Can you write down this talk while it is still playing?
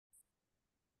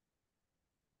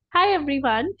Hi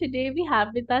everyone. Today we have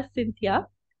with us Cynthia.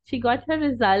 She got her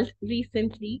results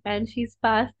recently and she's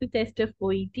passed the test of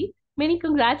OET. Many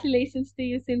congratulations to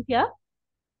you, Cynthia.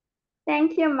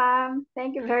 Thank you, ma'am.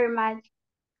 Thank you very much.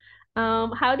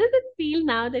 How does it feel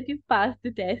now that you've passed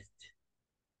the test?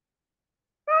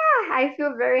 I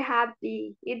feel very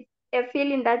happy. It's a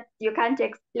feeling that you can't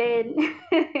explain.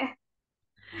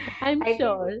 I'm I think,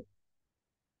 sure.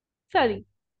 Sorry.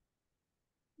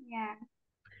 yeah.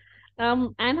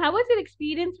 And how was your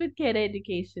experience with Khaira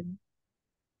Education?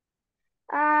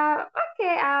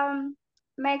 Okay.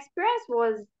 My experience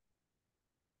was,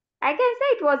 I can say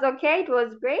it was okay. It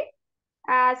was great.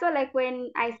 So like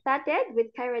when I started with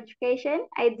Khaira Education,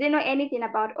 I didn't know anything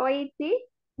about OET.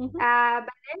 Mhm.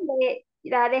 But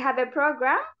then they have a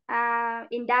program,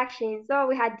 induction. So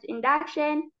we had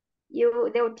induction. They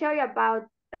will tell you about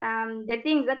the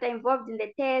things that are involved in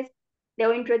the test. They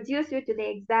will introduce you to the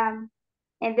exam,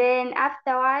 and then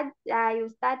afterwards, you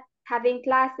start having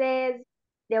classes.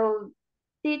 They will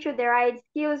teach you the right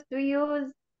skills to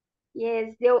use.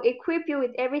 Yes, they'll equip you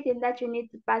with everything that you need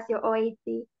to pass your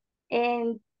OET.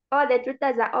 And all the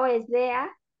tutors are always there.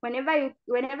 Whenever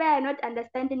you're not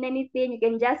understanding anything, you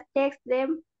can just text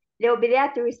them. They'll be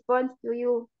there to respond to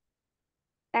you.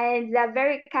 And they're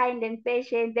very kind and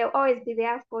patient. They'll always be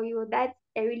there for you. That's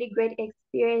a really great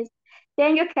experience.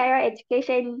 Thank you, Khaira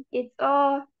Education. It's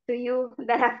all to you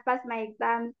that have passed my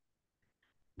exams.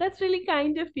 That's really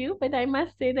kind of you, but I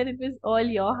must say that it was all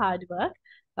your hard work.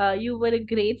 You were a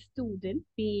great student.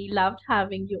 We loved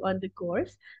having you on the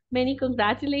course. Many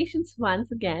congratulations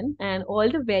once again, and all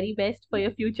the very best for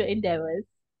your future endeavors.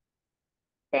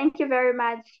 Thank you very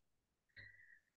much.